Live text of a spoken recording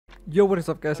Yo, what is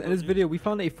up guys? In this video we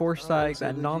found a 4-stack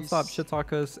that non-stop shit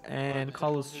talk us and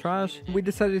call us trash. We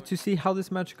decided to see how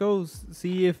this match goes,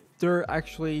 see if they're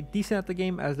actually decent at the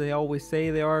game as they always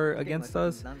say they are against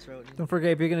us. Don't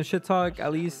forget, if you're gonna shit talk,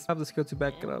 at least have the skill to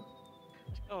back it up.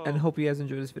 And hope you guys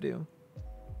enjoy this video.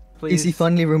 Please. Easy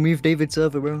finally removed David's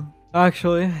server, bro.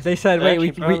 Actually, they said,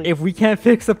 wait, if we can't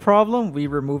fix the problem, we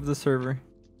remove the server.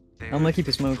 I'm gonna keep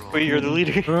it smoke. Wait, you're the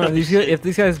leader. Bro, if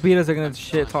these guys beat us, they're gonna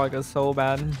shit talk us so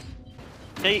bad.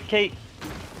 Kate.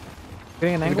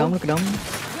 Getting an angle? Look at him.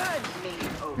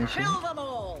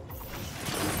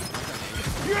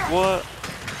 What?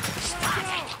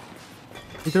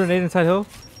 He threw a nade inside hill.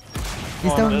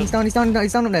 He's down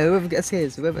now. Whoever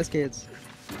escapes.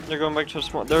 They're going back to a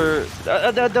small. They're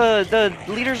the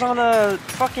leaders on the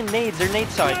fucking nades. They're nade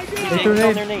side. He's on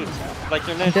their nades. Like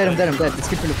they're nades. I'm dead. Let's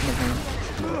keep looking at him.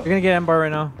 You're gonna get M-bar right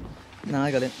now. No,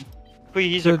 I got it. Wait,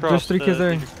 he's There's across. 3 kids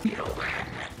there.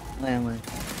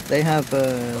 They have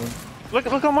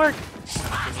Look on Mark.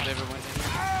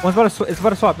 One's about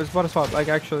to swap. Like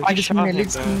actually. Leads coming me.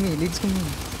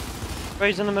 Oh,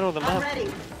 he's in the middle of the map.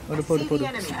 Hold up. I'm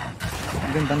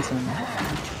going dancing.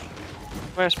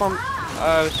 Wait, spawn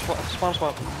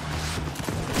swap.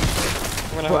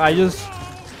 Well, I just.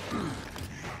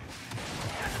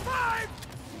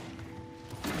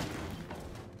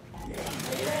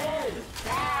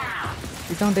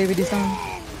 He's down, David. He's down.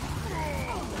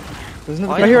 There's no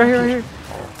Right here.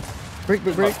 Break.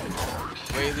 Wait,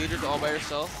 leaders all by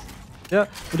yourself? Yeah,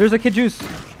 there's a kid juice.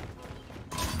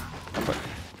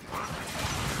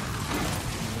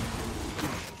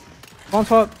 One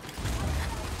swap.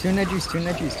 Two in that juice.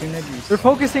 They're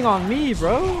focusing on me,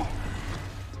 bro.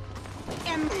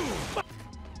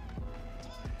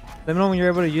 Let me know when you're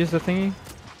able to use the thingy.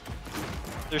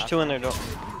 There's 2 in there, though.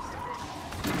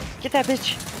 Get that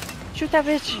bitch. Shoot that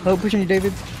bitch. Oh, pushing you,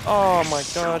 David. Oh my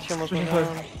god, she almost went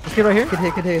down. This kid right here. Good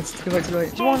hit. To the right.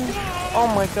 He's one. Oh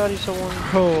my god, he's so one.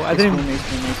 Oh, I didn't. Nice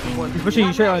one. He's pushing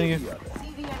you straight on you.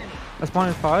 I spawned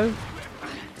in 5.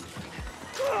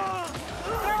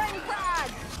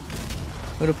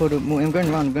 Hold up. I'm going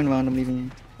around. I'm leaving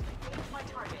you.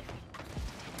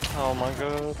 Oh my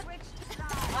god.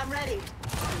 I'm ready.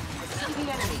 See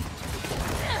the enemy.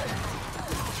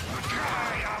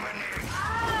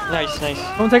 Nice.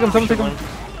 Someone take him.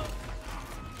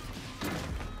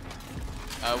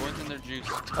 One's in their juice.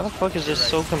 How the fuck is this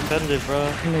so competitive,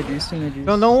 bro? Two in that juice.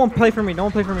 No one play for me.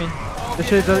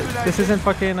 This isn't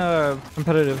fucking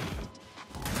competitive.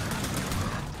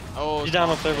 Oh, He's down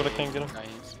up there, but I can't get him.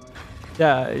 Nice.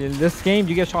 Yeah, in this game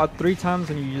you get shot 3 times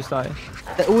and you just die.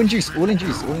 All in juice. Right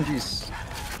here.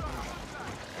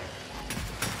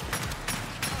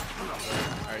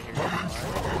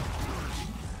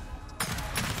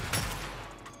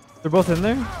 They're both in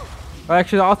there. Oh,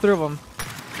 actually, all 3 of them.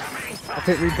 I'll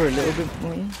take Reaper a little bit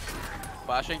more.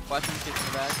 Flashing kids in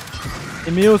the back.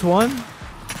 Emilio's 1.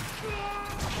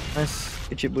 Nice.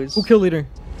 Good shit, boys. Who killed leader?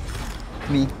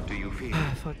 Me.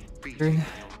 Fuck.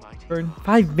 Burn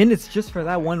 5 minutes just for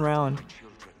that 1 round.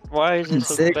 Why is it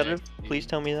so Sick. competitive? Please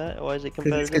tell me that. Why is it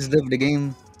Because competitive? of the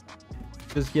game.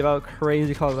 Just give out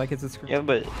crazy calls like it's a screen. Yeah,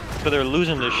 but they're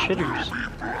losing to shitters.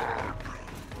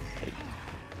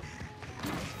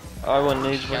 I want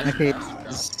nades, man. Okay,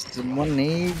 1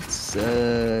 nades,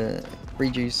 3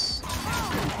 juice,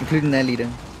 including their leader.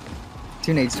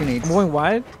 2 nades. I'm going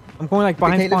wide. I'm going like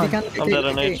behind spawn. I'm dead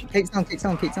on nades. Kate's down.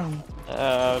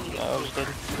 I was dead.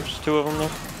 There's 2 of them there.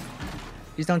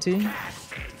 He's down too.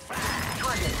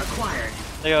 Target acquired.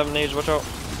 They have nades, watch out.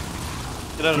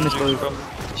 Get out of the juice, bro.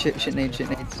 Shit nades.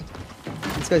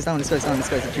 This guy's down.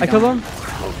 I killed him.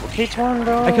 Kate's one,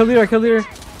 bro. I killed leader.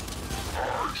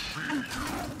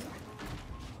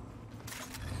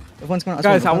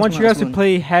 Guys, I want you guys to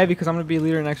play heavy because I'm gonna be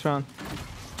leader next round.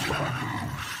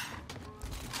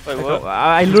 Wait, what?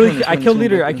 I literally killed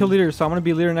leader, so I'm gonna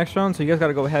be leader next round. So you guys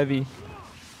gotta go heavy.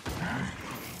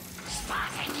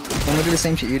 I'm gonna do the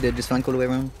same shit you did, just flank all the way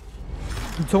around.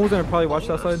 Someone's gonna probably watch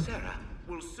that side.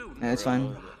 Yeah, it's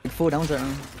fine. Like 4 downs right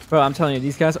now. Bro, I'm telling you,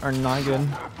 these guys are not good.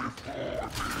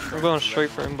 I'm going straight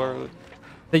for M-bar.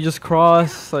 They just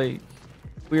cross like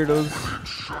weirdos.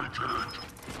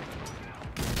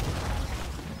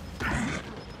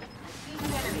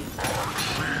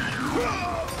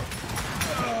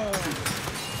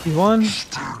 He's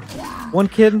 1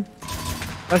 kid.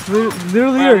 That's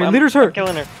literally leader. Leader's hurt. I'm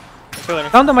killing her.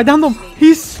 I downed him.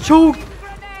 He's choked.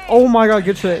 Oh my god,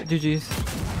 good shit. GG's.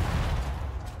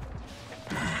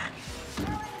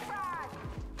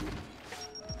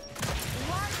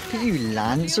 Look at you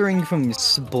lancering from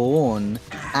spawn.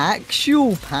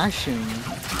 Actual passion.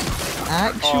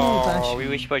 actual Oh, Bastion. we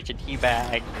wish for a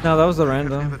teabag. No, that was a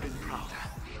random.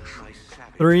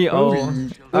 3-0.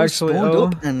 Bro Actually, spawned oh.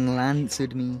 up and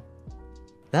landed me.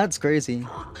 That's crazy.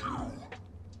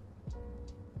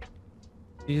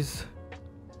 Jeez.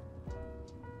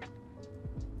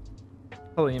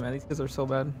 Holy man, these guys are so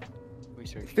bad.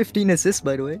 15 assists,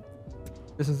 by the way.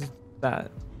 This is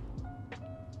that.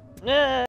 Yeah.